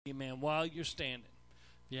Amen. While you're standing,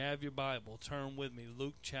 if you have your Bible, turn with me.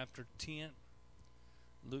 Luke chapter 10.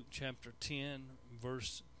 Luke chapter 10,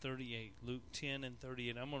 verse 38. Luke 10 and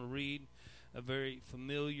 38. I'm going to read a very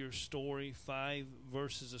familiar story, 5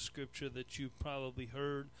 verses of Scripture that you've probably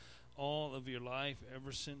heard all of your life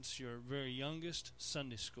ever since your very youngest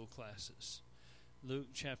Sunday school classes. Luke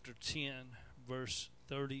chapter 10, verse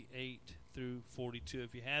 38 through 42.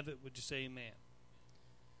 If you have it, would you say amen?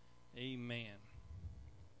 Amen.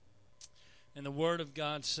 And the Word of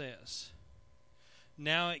God says,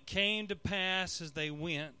 "Now it came to pass as they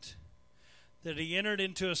went, that he entered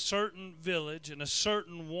into a certain village, and a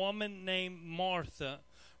certain woman named Martha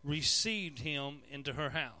received him into her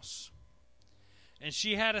house. And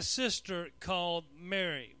she had a sister called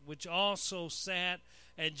Mary, which also sat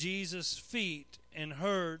at Jesus' feet and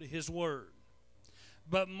heard his word.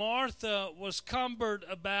 But Martha was cumbered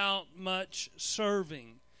about much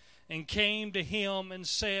serving, and came to him and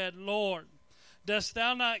said, Lord, dost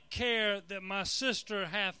thou not care that my sister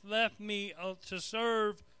hath left me to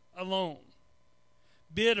serve alone?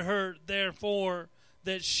 Bid her, therefore,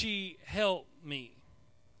 that she help me.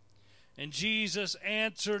 And Jesus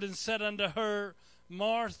answered and said unto her,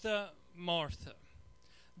 Martha, Martha,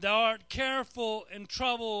 thou art careful and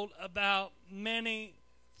troubled about many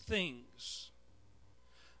things,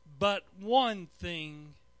 but one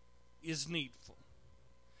thing is needful.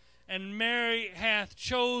 And Mary hath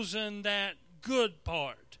chosen that good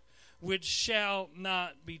part, which shall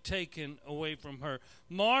not be taken away from her.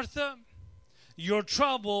 Martha, you're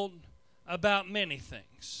troubled about many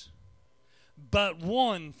things, but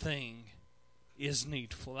one thing is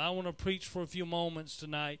needful." I want to preach for a few moments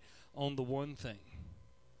tonight on the one thing.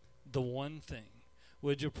 The one thing.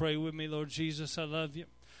 Would you pray with me? Lord Jesus, I love you.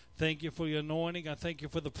 Thank you for your anointing. I thank you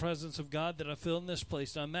for the presence of God that I feel in this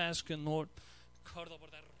place. I'm asking, Lord,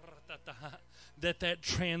 that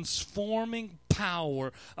transforming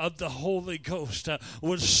power of the Holy Ghost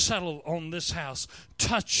would settle on this house.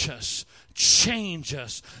 Touch us. Change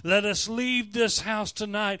us. Let us leave this house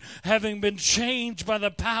tonight having been changed by the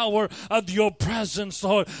power of your presence,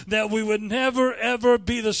 Lord, that we would never, ever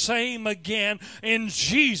be the same again. In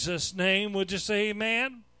Jesus' name, would you say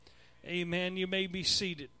amen? Amen. You may be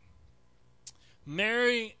seated.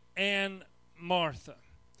 Mary and Martha.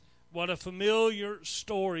 What a familiar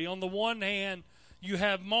story. On the one hand, you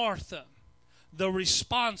have Martha, the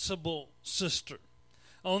responsible sister.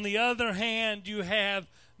 On the other hand, you have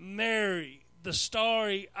Mary, the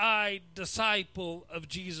starry-eyed disciple of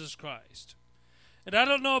Jesus Christ. And I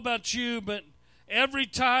don't know about you, but every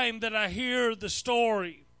time that I hear the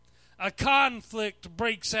story, a conflict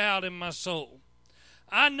breaks out in my soul.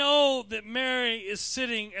 I know that Mary is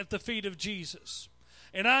sitting at the feet of Jesus.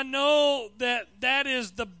 And I know that that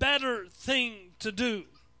is the better thing to do.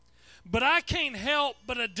 But I can't help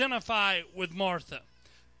but identify with Martha.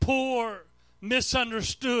 Poor,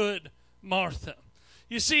 misunderstood Martha.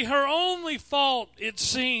 You see, her only fault, it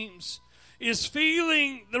seems, is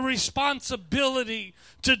feeling the responsibility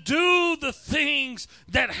to do the things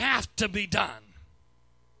that have to be done.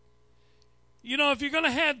 You know, if you're going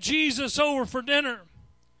to have Jesus over for dinner,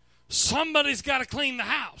 somebody's got to clean the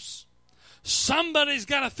house. Somebody's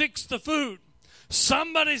got to fix the food.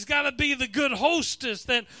 Somebody's got to be the good hostess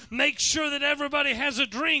that makes sure that everybody has a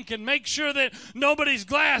drink and makes sure that nobody's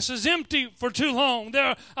glass is empty for too long. There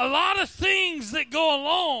are a lot of things that go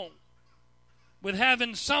along with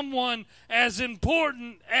having someone as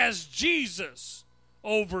important as Jesus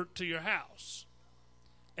over to your house.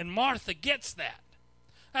 And Martha gets that.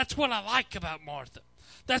 That's what I like about Martha.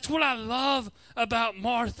 That's what I love about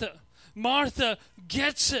Martha. Martha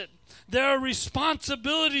gets it. There are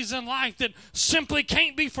responsibilities in life that simply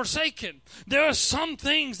can't be forsaken. There are some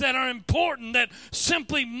things that are important that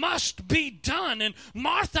simply must be done. And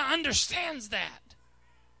Martha understands that.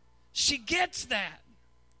 She gets that.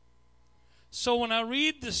 So when I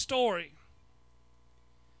read the story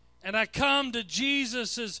and I come to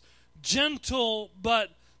Jesus' gentle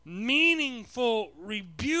but meaningful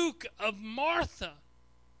rebuke of Martha,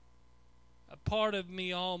 a part of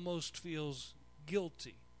me almost feels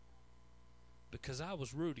guilty. Because I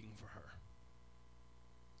was rooting for her.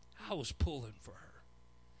 I was pulling for her.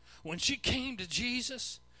 When she came to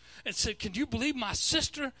Jesus and said, can you believe my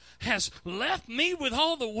sister has left me with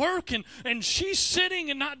all the work and she's sitting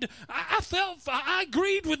and not... I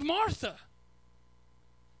agreed with Martha.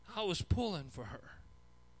 I was pulling for her.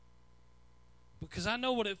 Because I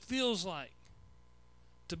know what it feels like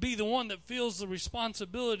to be the one that feels the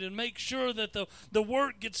responsibility to make sure that the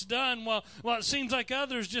work gets done while it seems like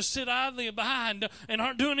others just sit idly by and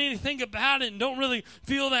aren't doing anything about it and don't really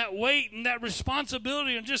feel that weight and that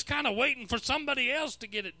responsibility and just kind of waiting for somebody else to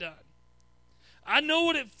get it done. I know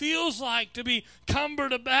what it feels like to be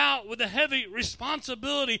cumbered about with the heavy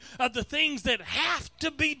responsibility of the things that have to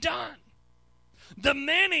be done. The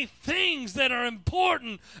many things that are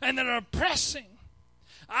important and that are pressing.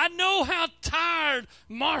 I know how tired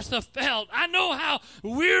Martha felt. I know how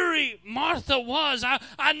weary Martha was.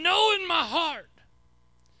 I know in my heart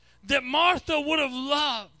that Martha would have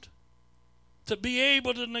loved to be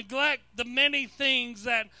able to neglect the many things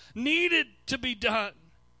that needed to be done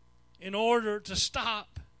in order to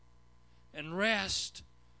stop and rest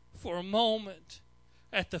for a moment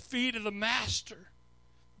at the feet of the Master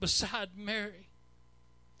beside Mary.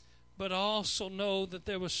 But I also know that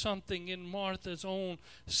there was something in Martha's own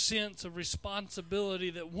sense of responsibility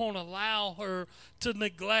that won't allow her to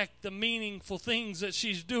neglect the meaningful things that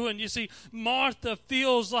she's doing. You see, Martha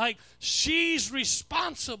feels like she's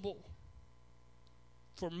responsible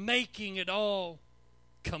for making it all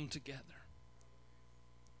come together.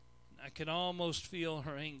 I can almost feel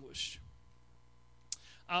her anguish.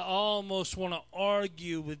 I almost want to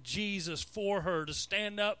argue with Jesus for her, to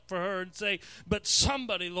stand up for her and say, but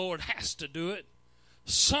somebody, Lord, has to do it.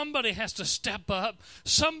 Somebody has to step up.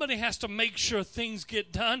 Somebody has to make sure things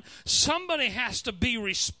get done. Somebody has to be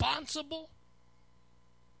responsible.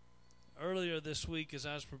 Earlier this week, as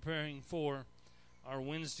I was preparing for our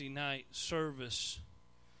Wednesday night service,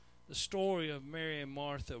 the story of Mary and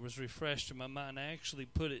Martha was refreshed in my mind. I actually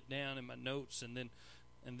put it down in my notes and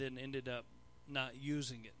then ended up not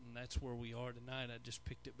using it, and that's where we are tonight. I just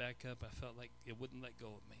picked it back up. I felt like it wouldn't let go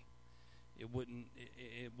of me.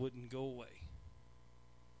 It wouldn't go away.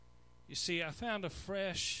 You see, I found a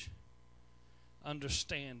fresh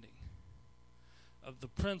understanding of the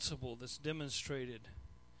principle that's demonstrated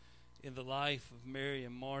in the life of Mary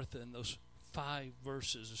and Martha in those 5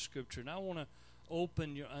 verses of Scripture. And I want to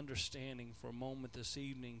open your understanding for a moment this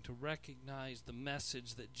evening to recognize the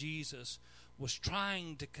message that Jesus was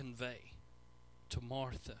trying to convey to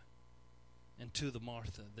Martha and to the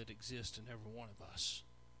Martha that exists in every one of us,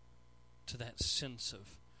 to that sense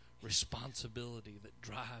of responsibility that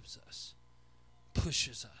drives us,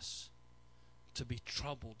 pushes us to be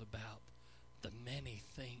troubled about the many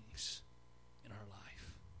things in our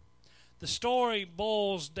life. The story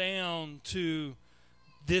boils down to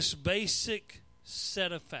this basic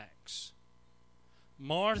set of facts.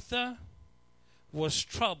 Martha was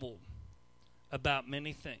troubled about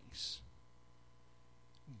many things,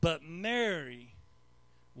 but Mary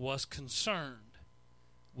was concerned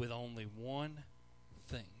with only one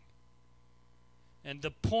thing. And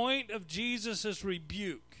the point of Jesus'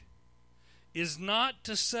 rebuke is not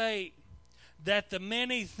to say that the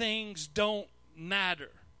many things don't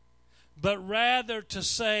matter, but rather to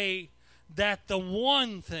say that the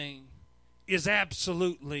one thing is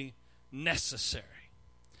absolutely necessary.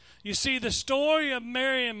 You see, the story of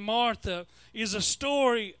Mary and Martha is a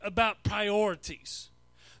story about priorities.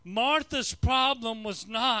 Martha's problem was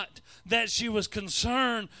not that she was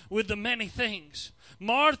concerned with the many things.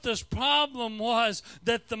 Martha's problem was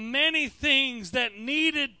that the many things that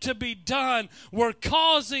needed to be done were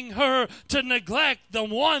causing her to neglect the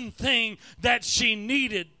one thing that she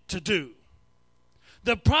needed to do.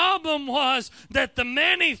 The problem was that the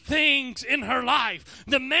many things in her life,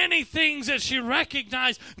 the many things that she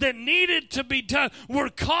recognized that needed to be done, were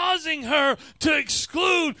causing her to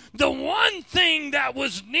exclude the one thing that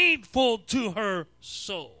was needful to her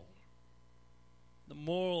soul. The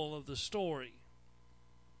moral of the story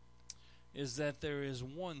is that there is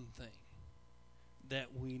one thing that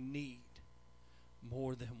we need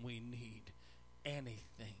more than we need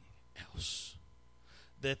anything else.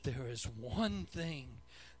 That there is one thing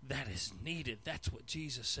that is needed. That's what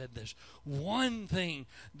Jesus said. There's one thing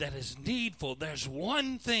that is needful. There's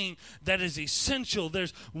one thing that is essential.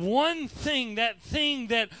 There's one thing that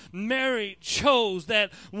Mary chose.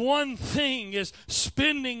 That one thing is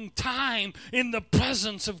spending time in the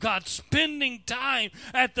presence of God, spending time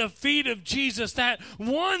at the feet of Jesus. That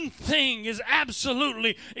one thing is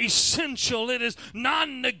absolutely essential. It is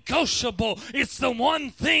non-negotiable. It's the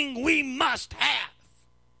one thing we must have.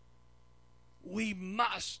 We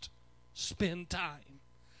must spend time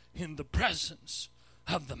in the presence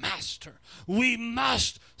of the Master. We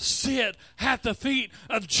must sit at the feet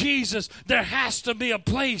of Jesus. There has to be a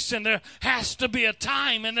place, and there has to be a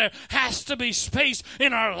time, and there has to be space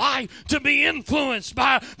in our life to be influenced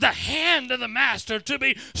by the hand of the Master, to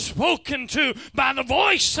be spoken to by the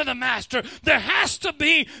voice of the Master. There has to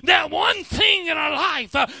be that one thing in our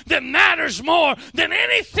life that matters more than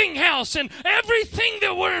anything else, and everything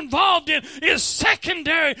that we're involved in is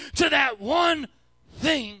secondary to that one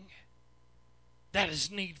thing that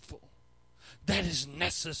is needful, that is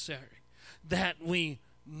necessary, that we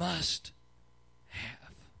must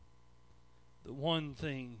have. The one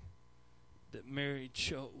thing that Mary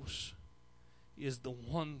chose is the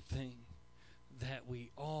one thing that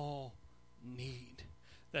we all need.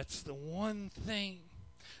 That's the one thing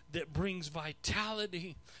that brings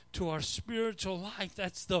vitality to our spiritual life.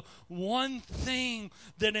 That's the one thing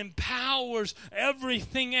that empowers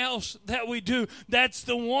everything else that we do. That's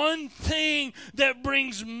the one thing that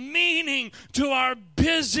brings meaning to our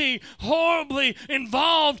busy, horribly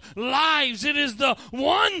involved lives. It is the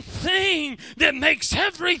one thing that makes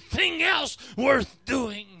everything else worth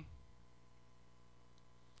doing.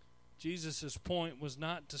 Jesus' point was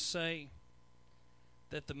not to say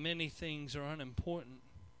that the many things are unimportant.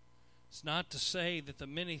 It's not to say that the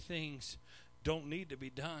many things don't need to be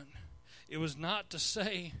done. It was not to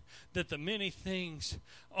say that the many things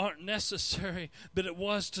aren't necessary, but it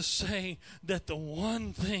was to say that the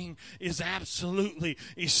one thing is absolutely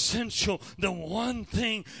essential. The one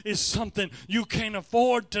thing is something you can't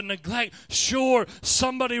afford to neglect. Sure,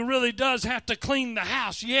 somebody really does have to clean the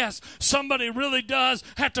house. Yes, somebody really does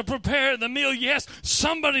have to prepare the meal. Yes,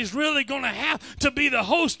 somebody's really going to have to be the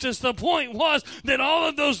hostess. The point was that all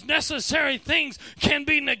of those necessary things can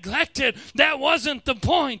be neglected. That wasn't the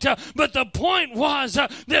point. But the point was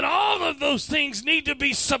that all of those things need to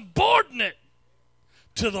be subordinate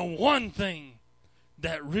to the one thing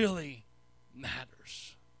that really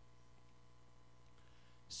matters.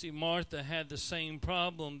 See, Martha had the same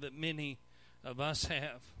problem that many of us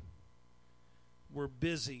have. We're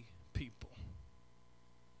busy people.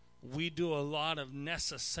 We do a lot of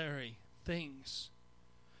necessary things.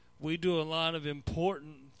 We do a lot of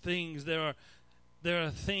important things. There are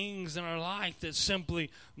things in our life that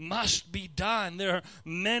simply must be done. There are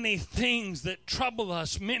many things that trouble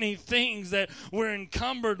us, many things that we're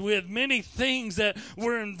encumbered with, many things that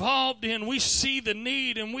we're involved in. We see the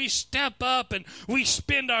need and we step up and we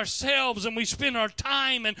spend ourselves and we spend our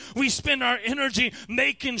time and we spend our energy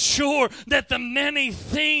making sure that the many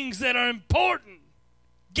things that are important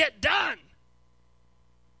get done.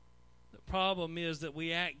 The problem is that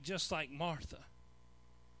we act just like Martha.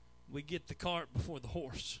 We get the cart before the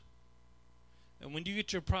horse. And when you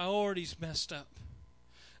get your priorities messed up,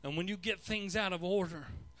 and when you get things out of order,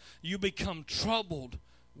 you become troubled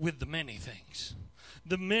with the many things.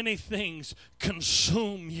 The many things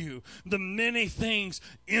consume you. The many things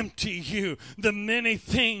empty you. The many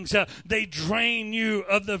things, they drain you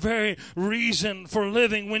of the very reason for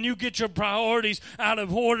living. When you get your priorities out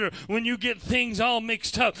of order, when you get things all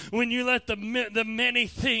mixed up, when you let the many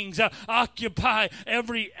things occupy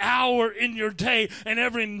every hour in your day and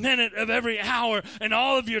every minute of every hour, and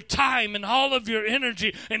all of your time and all of your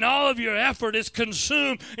energy and all of your effort is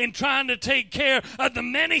consumed in trying to take care of the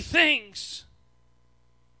many things,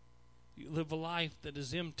 live a life that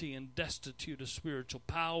is empty and destitute of spiritual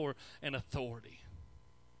power and authority.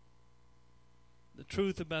 The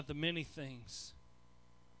truth about the many things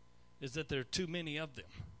is that there are too many of them.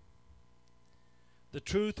 The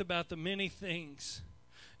truth about the many things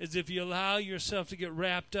is if you allow yourself to get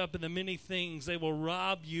wrapped up in the many things, they will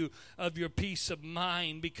rob you of your peace of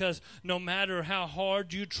mind, because no matter how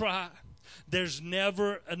hard you try, there's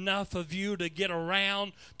never enough of you to get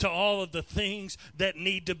around to all of the things that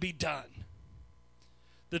need to be done.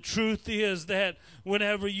 The truth is that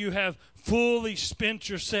whenever you have fully spent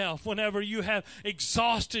yourself, whenever you have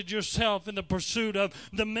exhausted yourself in the pursuit of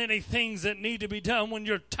the many things that need to be done, when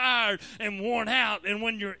you're tired and worn out, and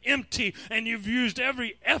when you're empty and you've used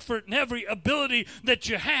every effort and every ability that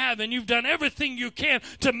you have, and you've done everything you can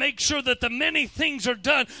to make sure that the many things are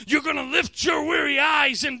done, you're going to lift your weary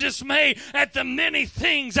eyes in dismay at the many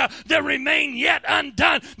things that remain yet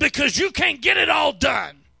undone, because you can't get it all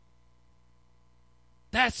done.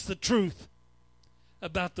 That's the truth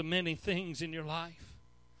about the many things in your life.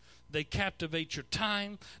 They captivate your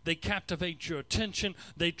time. They captivate your attention.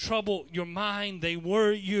 They trouble your mind. They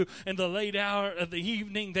worry you in the late hour of the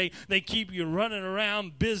evening. They keep you running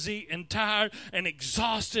around busy and tired and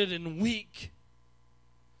exhausted and weak.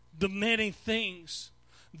 The many things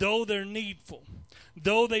though they're needful,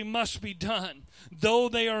 though they must be done, though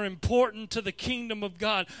they are important to the kingdom of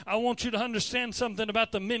God, I want you to understand something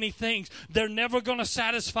about the many things. They're never going to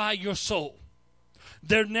satisfy your soul.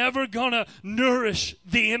 They're never going to nourish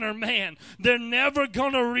the inner man. They're never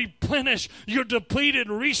going to replenish your depleted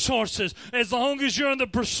resources as long as you're in the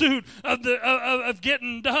pursuit of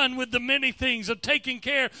getting done with the many things, of taking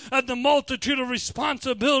care of the multitude of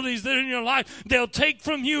responsibilities that are in your life. They'll take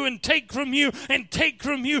from you and take from you and take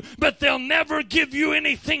from you, but they'll never give you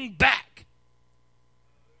anything back.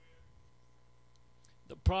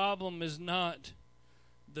 The problem is not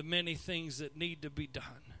the many things that need to be done.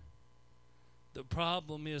 The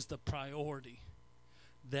problem is the priority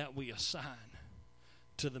that we assign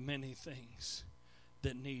to the many things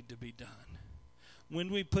that need to be done. When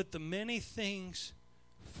we put the many things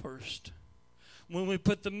first, when we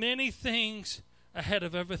put the many things ahead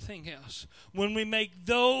of everything else, when we make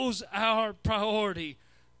those our priority,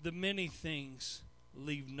 the many things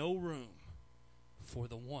leave no room for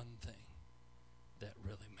the one thing that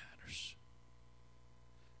really matters.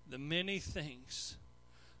 The many things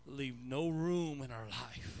leave no room in our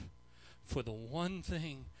life for the one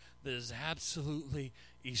thing that is absolutely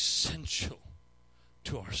essential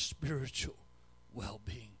to our spiritual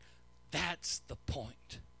well-being. That's the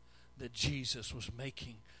point that Jesus was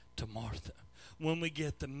making to Martha. When we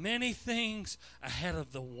get the many things ahead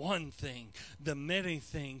of the one thing, the many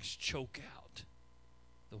things choke out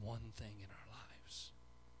the one thing in our lives.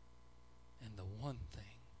 And the one thing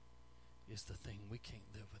is the thing we can't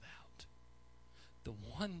live without. The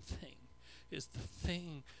one thing is the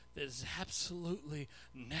thing that is absolutely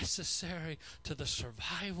necessary to the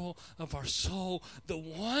survival of our soul. The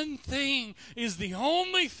one thing is the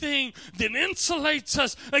only thing that insulates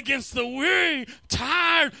us against the weary,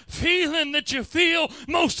 tired feeling that you feel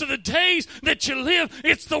most of the days that you live.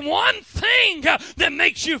 It's the one thing that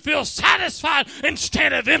makes you feel satisfied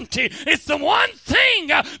instead of empty. It's the one thing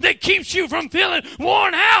that keeps you from feeling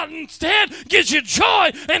worn out and instead gives you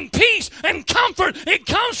joy and peace and comfort. It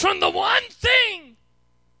comes from the one thing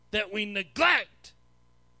that we neglect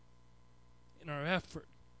in our effort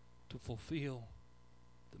to fulfill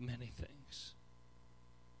the many things.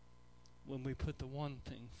 When we put the one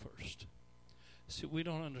thing first. See, we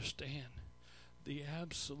don't understand the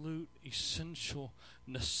absolute essential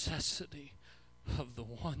necessity of the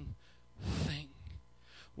one thing.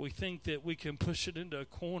 We think that we can push it into a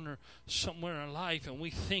corner somewhere in life, and we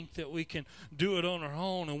think that we can do it on our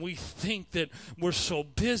own, and we think that we're so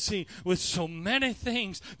busy with so many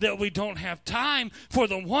things that we don't have time for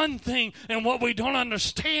the one thing. And what we don't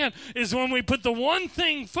understand is when we put the one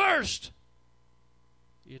thing first,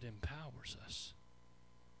 it empowers us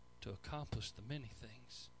to accomplish the many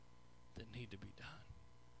things that need to be done.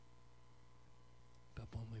 But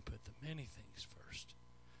when we put the many things first,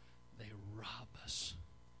 they rob us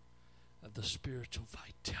of the spiritual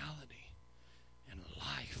vitality and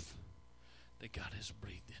life that God has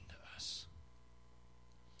breathed into us.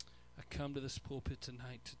 I come to this pulpit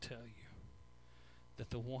tonight to tell you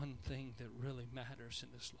that the one thing that really matters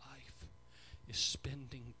in this life is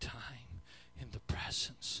spending time in the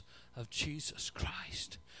presence of Jesus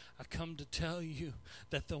Christ. I come to tell you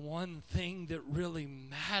that the one thing that really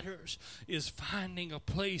matters is finding a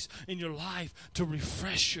place in your life to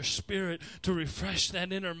refresh your spirit, to refresh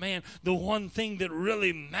that inner man. The one thing that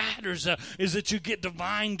really matters is that you get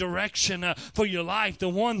divine direction for your life. The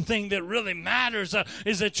one thing that really matters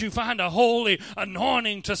is that you find a holy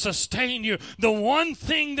anointing to sustain you. The one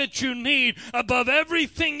thing that you need above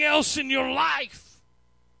everything else in your life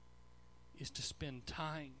is to spend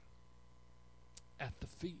time at the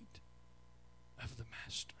feet of the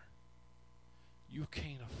Master. You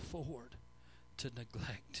can't afford to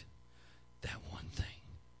neglect that one thing,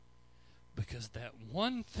 because that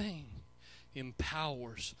one thing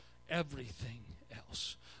empowers everything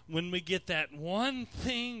else. When we get that one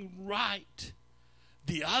thing right,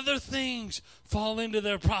 the other things fall into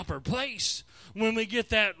their proper place. When we get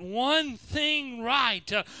that one thing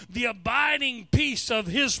right, the abiding peace of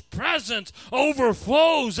His presence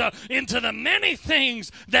overflows into the many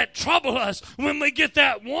things that trouble us. When we get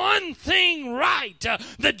that one thing right,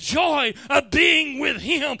 the joy of being with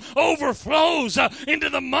Him overflows into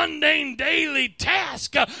the mundane daily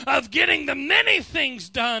task of getting the many things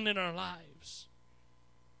done in our lives.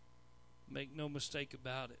 Make no mistake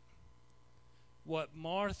about it. What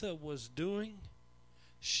Martha was doing,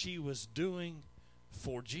 she was doing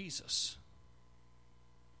for Jesus.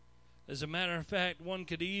 As a matter of fact, one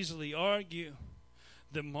could easily argue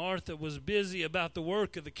that Martha was busy about the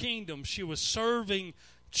work of the kingdom. She was serving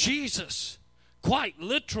Jesus, quite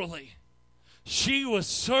literally. She was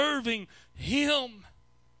serving Him.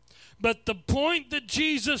 But the point that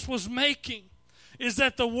Jesus was making is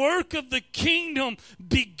that the work of the kingdom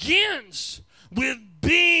begins with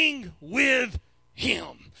being with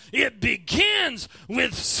Him. It begins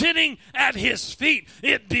with sitting at His feet.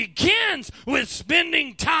 It begins with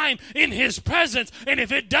spending time in His presence. And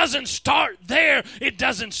if it doesn't start there, it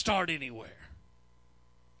doesn't start anywhere.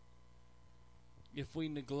 If we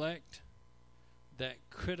neglect that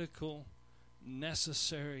critical,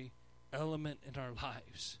 necessary element in our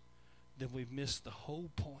lives, then we've missed the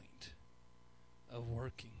whole point of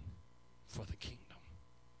working for the kingdom.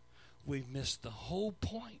 We've missed the whole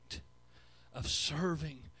point of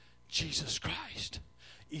serving Jesus Christ.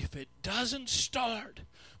 If it doesn't start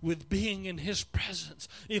with being in His presence,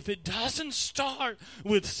 if it doesn't start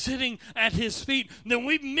with sitting at His feet, then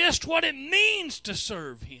we've missed what it means to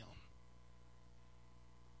serve Him.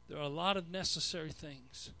 There are a lot of necessary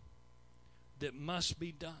things that must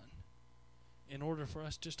be done in order for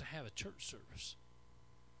us just to have a church service.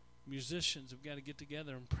 Musicians have got to get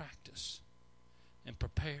together and practice and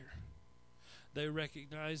prepare. They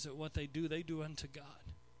recognize that what they do unto God.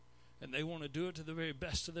 And they want to do it to the very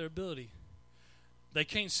best of their ability. They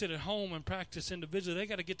can't sit at home and practice individually. They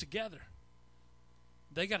got to get together.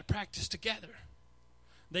 They got to practice together.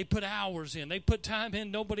 They put hours in. They put time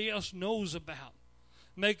in nobody else knows about.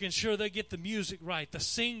 Making sure they get the music right. The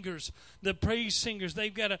singers, the praise singers,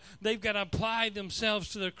 they've got to apply themselves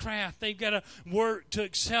to their craft. They've got to work to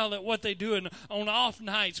excel at what they do. And on off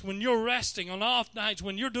nights, when you're resting, on off nights,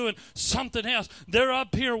 when you're doing something else, they're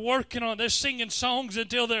up here working on it. They're singing songs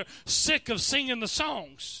until they're sick of singing the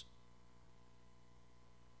songs.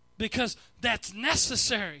 Because that's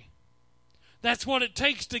necessary. That's what it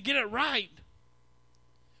takes to get it right.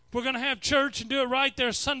 We're going to have church and do it right. There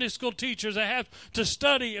are Sunday school teachers that have to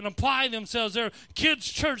study and apply themselves. There are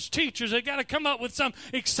kids' church teachers that got to come up with some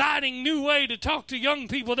exciting new way to talk to young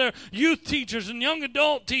people. There are youth teachers and young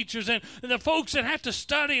adult teachers and the folks that have to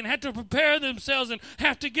study and have to prepare themselves and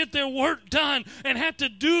have to get their work done and have to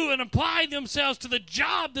do and apply themselves to the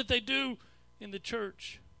job that they do in the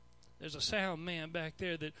church. There's a sound man back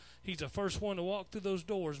there that he's the first one to walk through those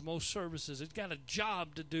doors most services. He's got a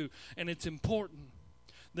job to do, and it's important.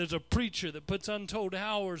 There's a preacher that puts untold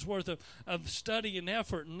hours worth of study and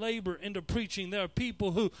effort and labor into preaching. There are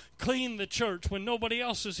people who clean the church when nobody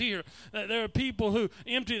else is here. There are people who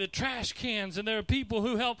empty the trash cans, and there are people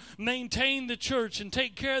who help maintain the church and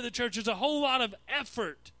take care of the church. There's a whole lot of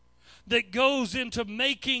effort that goes into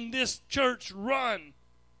making this church run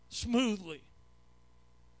smoothly.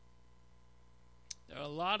 There are a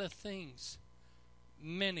lot of things,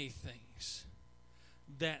 many things,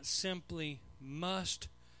 that simply must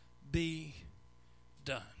be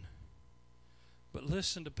done. But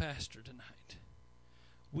listen to Pastor tonight.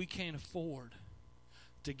 We can't afford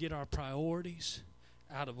to get our priorities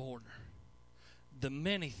out of order. The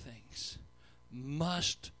many things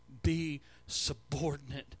must be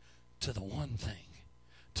subordinate to the one thing,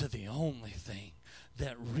 to the only thing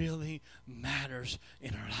that really matters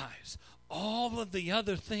in our lives. All of the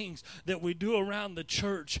other things that we do around the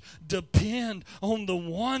church depend on the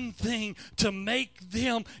one thing to make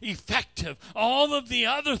them effective. All of the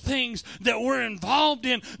other things that we're involved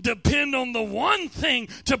in depend on the one thing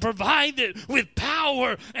to provide it with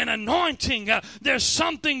power and anointing. There's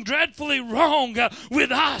something dreadfully wrong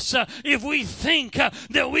with us if we think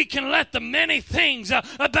that we can let the many things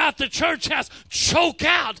about the church house choke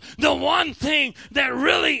out the one thing that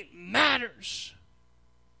really matters.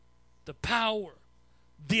 The power,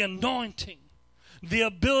 the anointing, the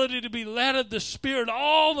ability to be led of the Spirit,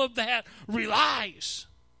 all of that relies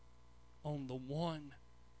on the one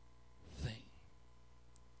thing.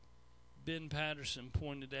 Ben Patterson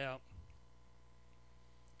pointed out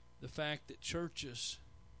the fact that churches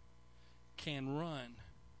can run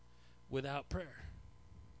without prayer.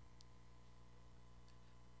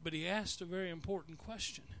 But he asked a very important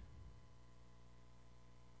question.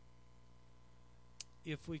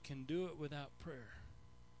 If we can do it without prayer,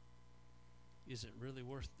 is it really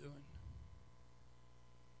worth doing?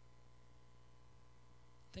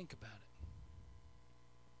 Think about it.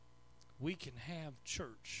 We can have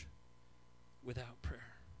church without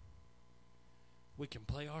prayer. We can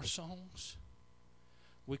play our songs.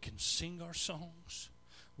 We can sing our songs.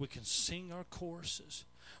 We can sing our choruses.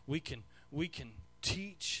 We can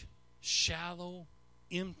teach shallow,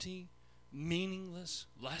 empty, meaningless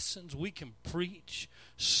lessons. We can preach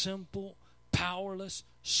simple, powerless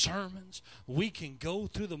sermons. We can go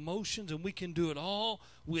through the motions, and we can do it all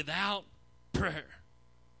without prayer.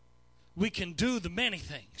 We can do the many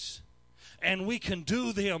things, and we can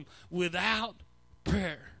do them without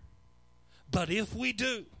prayer. But if we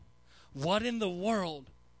do, what in the world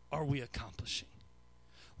are we accomplishing?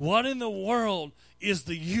 What in the world is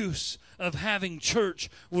the use of having church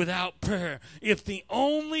without prayer if the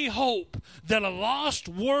only hope that a lost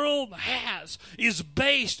world has is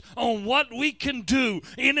based on what we can do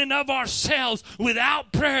in and of ourselves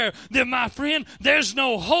without prayer? Then, my friend, there's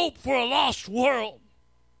no hope for a lost world.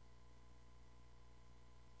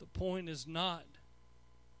 The point is not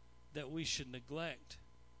that we should neglect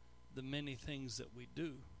the many things that we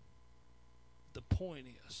do. The point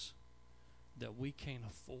is that we can't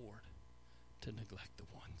afford to neglect the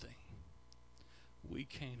one thing. We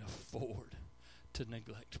can't afford to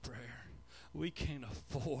neglect prayer. We can't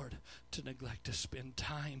afford to neglect to spend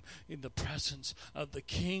time in the presence of the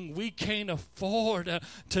King. We can't afford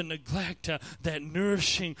to neglect that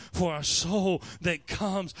nourishing for our soul that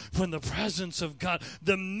comes from the presence of God.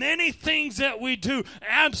 The many things that we do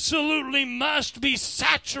absolutely must be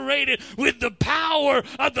saturated with the power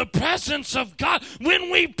of the presence of God.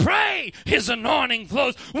 When we pray, His anointing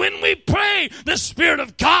flows. When we pray, the Spirit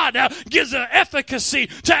of God gives an efficacy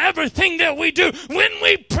to everything that we do. When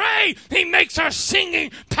we pray, He makes our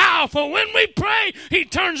singing powerful. When we pray, He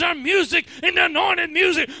turns our music into anointed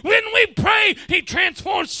music. When we pray, He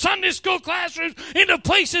transforms Sunday school classrooms into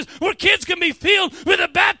places where kids can be filled with the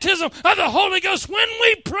baptism of the Holy Ghost. When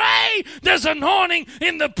we pray, there's anointing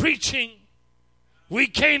in the preaching. We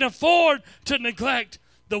can't afford to neglect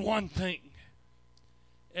the one thing.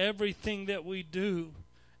 Everything that we do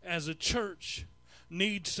as a church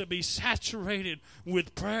needs to be saturated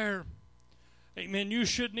with prayer. Amen. You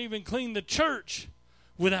shouldn't even clean the church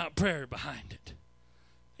without prayer behind it.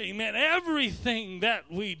 Amen. Everything that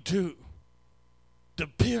we do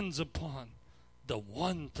depends upon the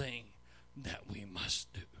one thing that we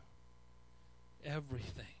must do.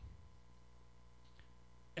 Everything.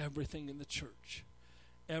 Everything in the church.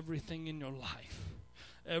 Everything in your life.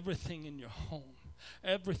 Everything in your home.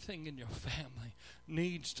 Everything in your family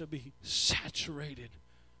needs to be saturated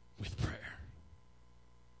with prayer.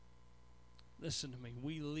 Listen to me.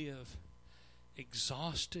 We live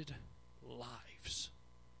exhausted lives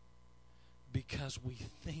because we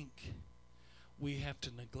think we have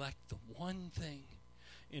to neglect the one thing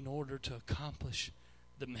in order to accomplish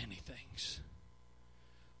the many things.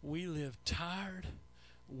 We live tired,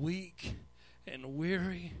 weak, and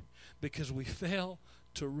weary because we fail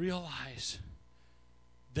to realize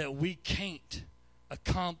that we can't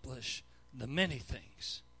accomplish the many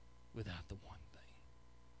things without the one.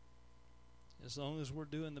 As long as we're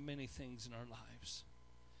doing the many things in our lives,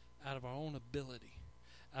 out of our own ability,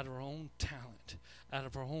 out of our own talent, out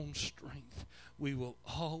of our own strength, we will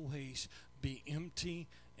always be empty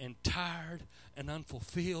and tired and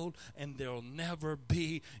unfulfilled, and there will never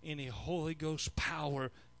be any Holy Ghost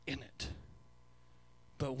power in it.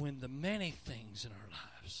 But when the many things in our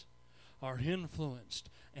lives are influenced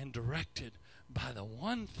and directed by the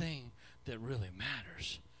one thing that really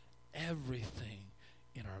matters, everything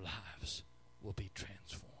in our lives will be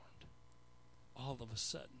transformed. All of a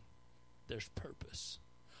sudden, there's purpose.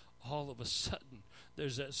 All of a sudden,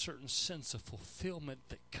 there's that certain sense of fulfillment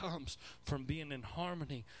that comes from being in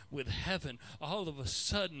harmony with heaven. All of a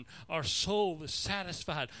sudden, our soul is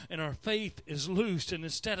satisfied and our faith is loosed. And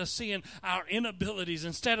instead of seeing our inabilities,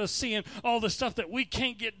 instead of seeing all the stuff that we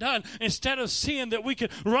can't get done, instead of seeing that we can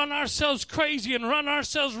run ourselves crazy and run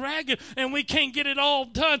ourselves ragged and we can't get it all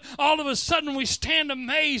done, all of a sudden we stand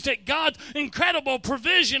amazed at God's incredible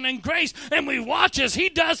provision and grace, and we watch as He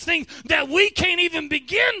does things that we can't even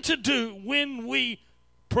begin to do when we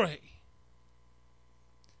pray.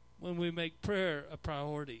 When we make prayer a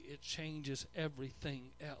priority, it changes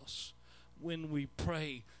everything else. When we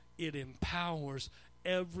pray, it empowers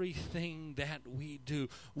everything that we do.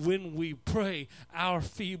 When we pray, our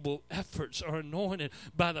feeble efforts are anointed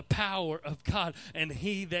by the power of God, and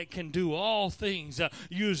He that can do all things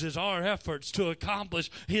uses our efforts to accomplish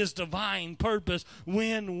His divine purpose.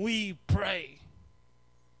 When we pray,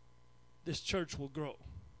 this church will grow.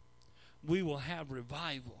 We will have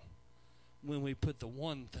revival when we put the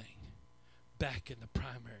one thing back in the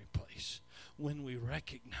primary place. When we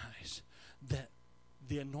recognize that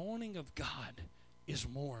the anointing of God is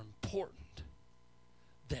more important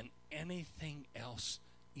than anything else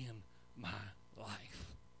in my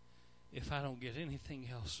life. If I don't get anything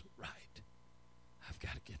else right, I've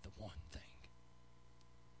got to get the one thing.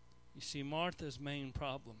 You see, Martha's main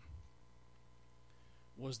problem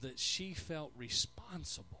was that she felt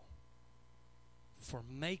responsible for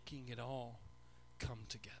making it all come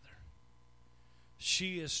together.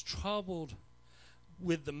 She is troubled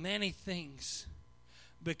with the many things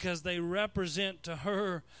because they represent to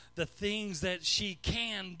her the things that she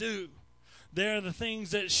can do, There are the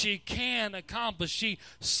things that she can accomplish. She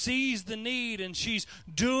sees the need, and she's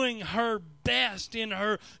doing her best in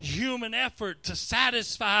her human effort to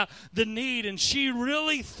satisfy the need. And she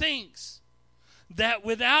really thinks that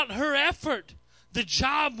without her effort, the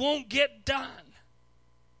job won't get done.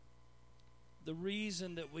 The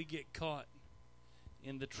reason that we get caught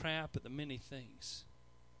in the trap of the many things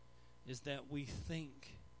is that we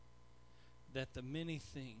think that the many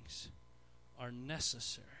things are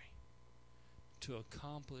necessary to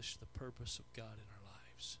accomplish the purpose of God in our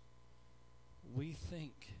lives. We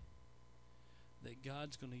think that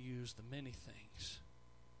God's going to use the many things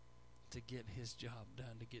to get His job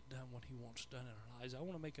done, to get done what He wants done in our lives. I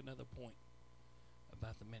want to make another point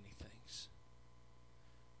about the many things.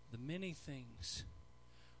 The many things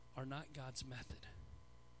are not God's method.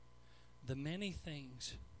 The many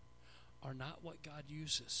things are not what God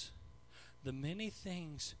uses. The many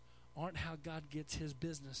things aren't how God gets His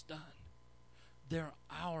business done. They're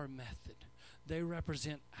our method. They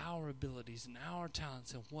represent our abilities and our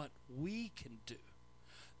talents and what we can do.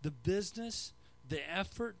 The business, the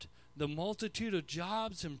effort, the multitude of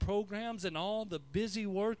jobs and programs and all the busy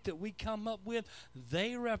work that we come up with,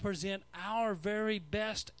 they represent our very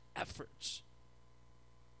best efforts.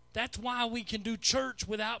 That's why we can do church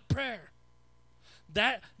without prayer.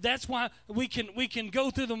 That's why we can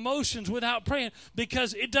go through the motions without praying,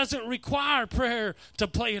 because it doesn't require prayer to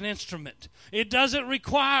play an instrument. It doesn't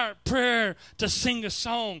require prayer to sing a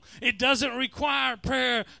song. It doesn't require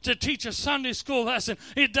prayer to teach a Sunday school lesson.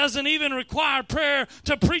 It doesn't even require prayer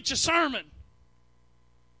to preach a sermon.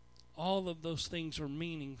 All of those things are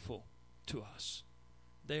meaningful to us.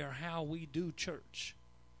 They are how we do church,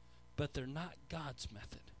 but they're not God's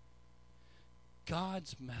method.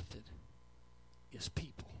 God's method is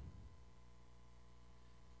people.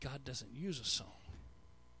 God doesn't use a song.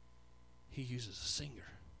 He uses a singer.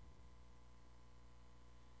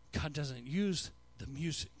 God doesn't use the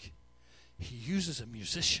music. He uses a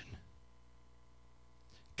musician.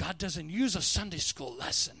 God doesn't use a Sunday school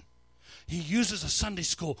lesson. He uses a Sunday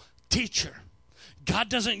school teacher. God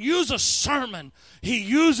doesn't use a sermon. He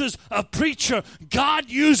uses a preacher.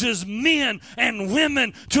 God uses men and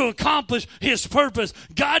women to accomplish His purpose.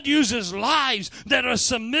 God uses lives that are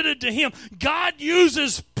submitted to Him. God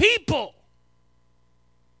uses people.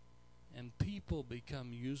 And people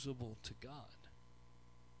become usable to God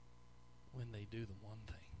when they do the one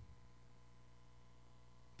thing.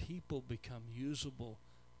 People become usable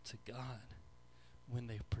to God when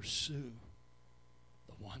they pursue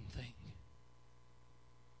the one thing.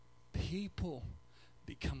 People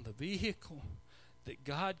become the vehicle that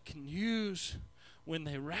God can use when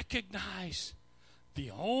they recognize the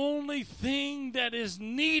only thing that is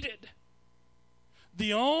needed,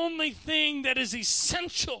 the only thing that is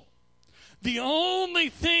essential, the only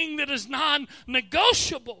thing that is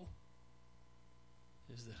non-negotiable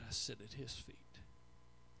is that I sit at His feet.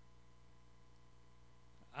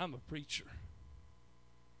 I'm a preacher.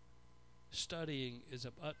 Studying is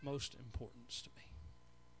of utmost importance to me.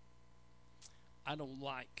 I don't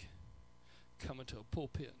like coming to a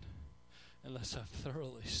pulpit unless I've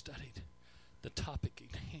thoroughly studied the topic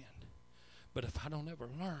in hand. But if I don't ever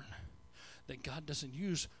learn that God doesn't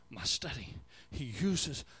use my study, He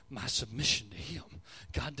uses my submission to Him.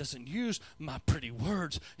 God doesn't use my pretty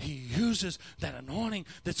words. He uses that anointing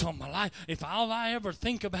that's on my life. If all I ever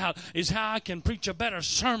think about is how I can preach a better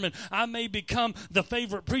sermon, I may become the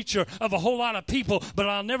favorite preacher of a whole lot of people, but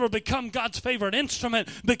I'll never become God's favorite instrument,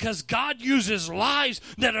 because God uses lives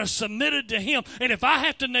that are submitted to Him. And if I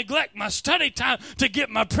have to neglect my study time to get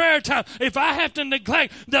my prayer time, if I have to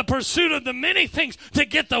neglect the pursuit of the many things to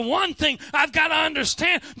get the one thing, I've got to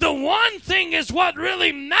understand the one thing is what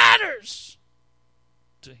really matters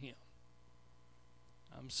to Him.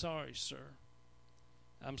 I'm sorry, sir.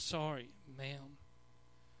 I'm sorry, ma'am.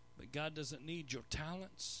 But God doesn't need your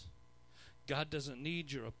talents. God doesn't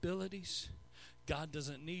need your abilities. God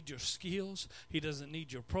doesn't need your skills. He doesn't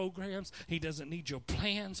need your programs. He doesn't need your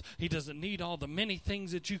plans. He doesn't need all the many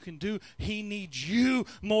things that you can do. He needs you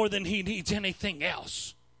more than He needs anything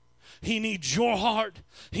else. He needs your heart.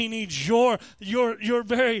 He needs your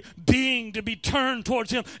very being to be turned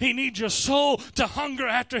towards Him. He needs your soul to hunger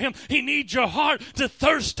after Him. He needs your heart to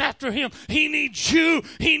thirst after Him. He needs you.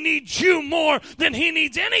 He needs you more than He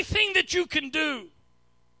needs anything that you can do.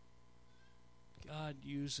 God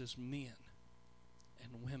uses men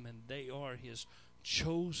and women. They are His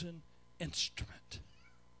chosen instrument.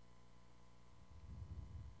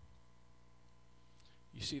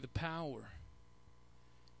 You see, the power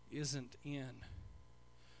isn't in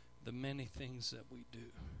the many things that we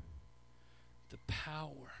do. The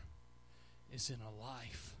power is in a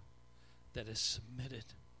life that is submitted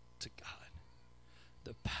to God.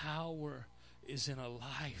 The power is in a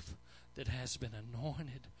life that has been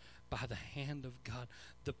anointed by the hand of God.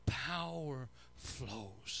 The power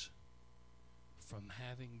flows from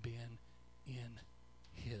having been in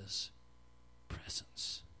His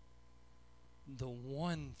presence. The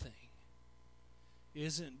one thing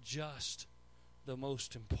isn't just the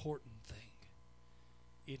most important thing.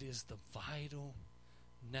 It is the vital,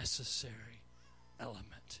 necessary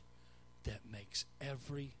element that makes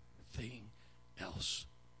everything else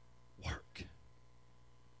work.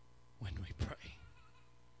 When we pray,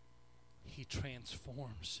 He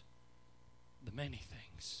transforms the many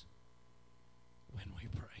things. When we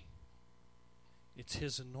pray, it's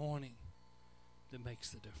His anointing that makes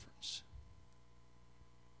the difference.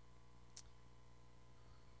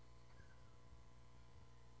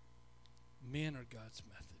 Men are God's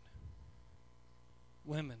method.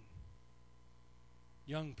 Women,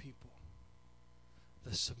 young people,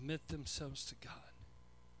 that submit themselves to God.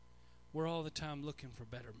 We're all the time looking for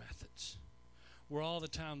better methods. We're all the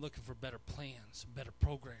time looking for better plans, better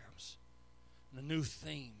programs, and a new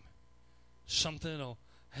theme. Something that'll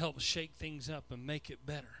help shake things up and make it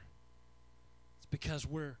better. It's because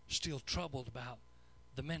we're still troubled about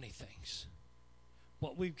the many things.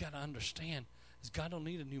 What we've got to understand is God don't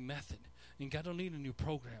need a new method. And God don't need a new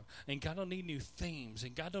program. And God don't need new themes.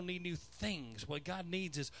 And God don't need new things. What God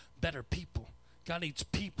needs is better people. God needs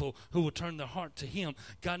people who will turn their heart to Him.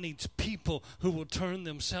 God needs people who will turn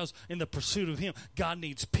themselves in the pursuit of Him. God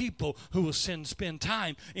needs people who will spend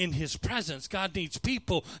time in His presence. God needs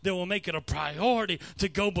people that will make it a priority to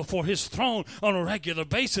go before His throne on a regular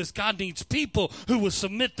basis. God needs people who will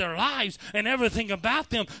submit their lives and everything about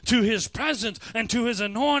them to His presence and to His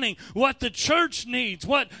anointing. What the church needs,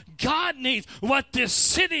 what God needs, what this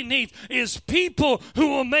city needs is people who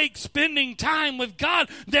will make spending time with God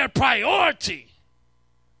their priority.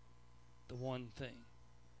 The one thing.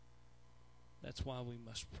 That's why we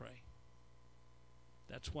must pray.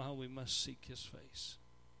 That's why we must seek His face.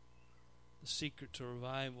 The secret to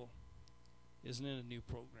revival isn't in a new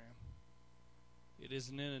program. It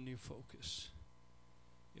isn't in a new focus.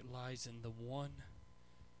 It lies in the one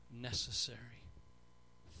necessary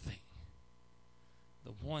thing.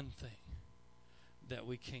 The one thing that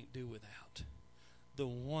we can't do without. The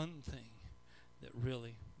one thing that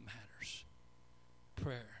really matters.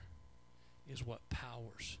 Prayer is what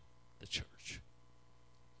powers the church.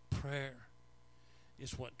 Prayer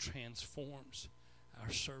is what transforms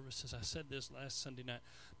our services. I said this last Sunday night.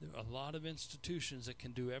 There are a lot of institutions that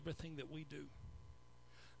can do everything that we do.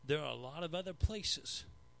 There are a lot of other places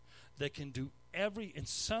that can do and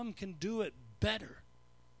some can do it better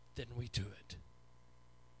than we do it.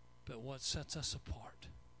 But what sets us apart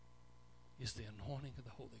is the anointing of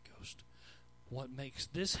the Holy Ghost. What makes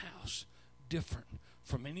this house different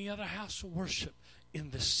from any other house of worship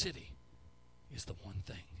in the city is the one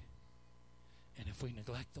thing. And if we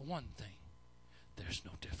neglect the one thing, there's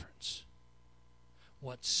no difference.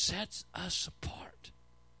 What sets us apart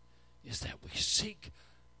is that we seek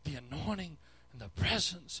the anointing and the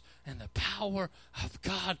presence and the power of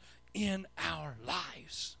God in our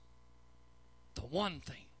lives. The one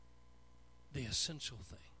thing, the essential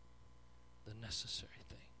thing, the necessary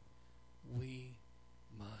thing. We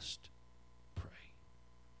must pray.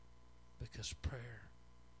 Because prayer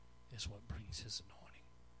is what brings His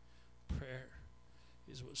anointing. Prayer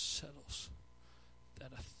is what settles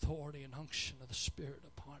that authority and unction of the Spirit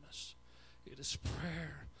upon us. It is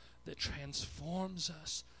prayer that transforms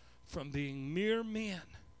us from being mere men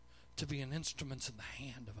to being instruments in the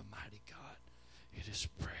hand of a mighty God. It is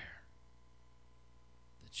prayer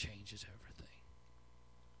that changes everything.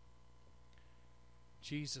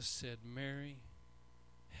 Jesus said, Mary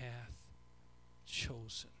hath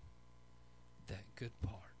chosen that good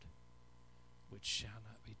part which shall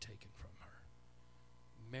not be taken from her.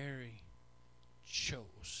 Mary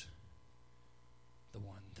chose the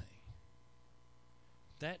one thing.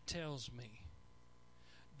 That tells me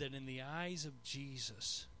that in the eyes of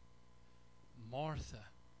Jesus, Martha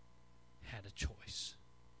had a choice.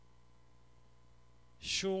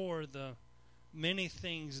 Sure, the many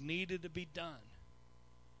things needed to be done,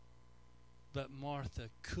 but Martha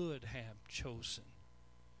could have chosen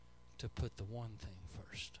to put the one thing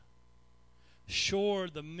first. Sure,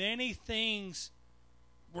 the many things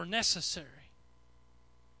were necessary,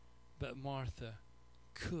 but Martha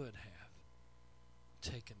could have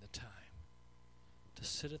taken the time to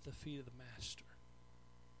sit at the feet of the Master.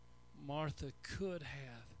 Martha could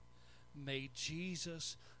have made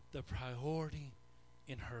Jesus the priority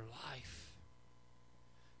in her life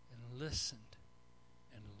and listened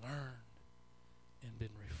and learned and been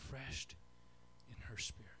refreshed in her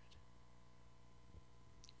spirit.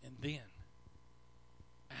 And then,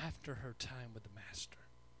 after her time with the Master,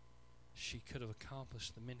 she could have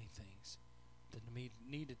accomplished the many things that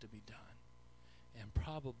needed to be done, and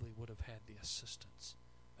probably would have had the assistance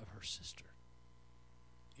of her sister,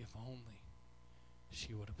 if only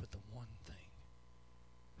she would have put the one thing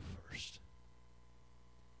first.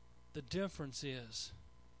 The difference is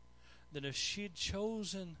that if she had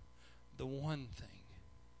chosen the one thing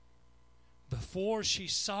before she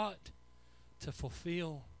sought to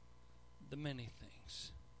fulfill the many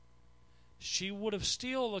things, she would have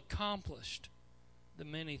still accomplished the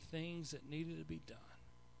many things that needed to be done,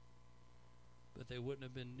 but they wouldn't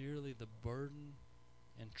have been nearly the burden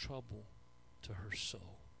and trouble to her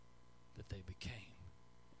soul that they became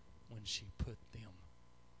when she put them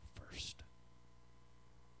first.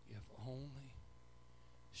 If only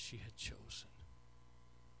she had chosen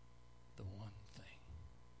the one thing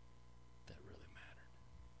that really mattered.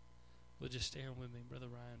 Would you stand with me? Brother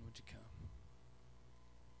Ryan, would you come?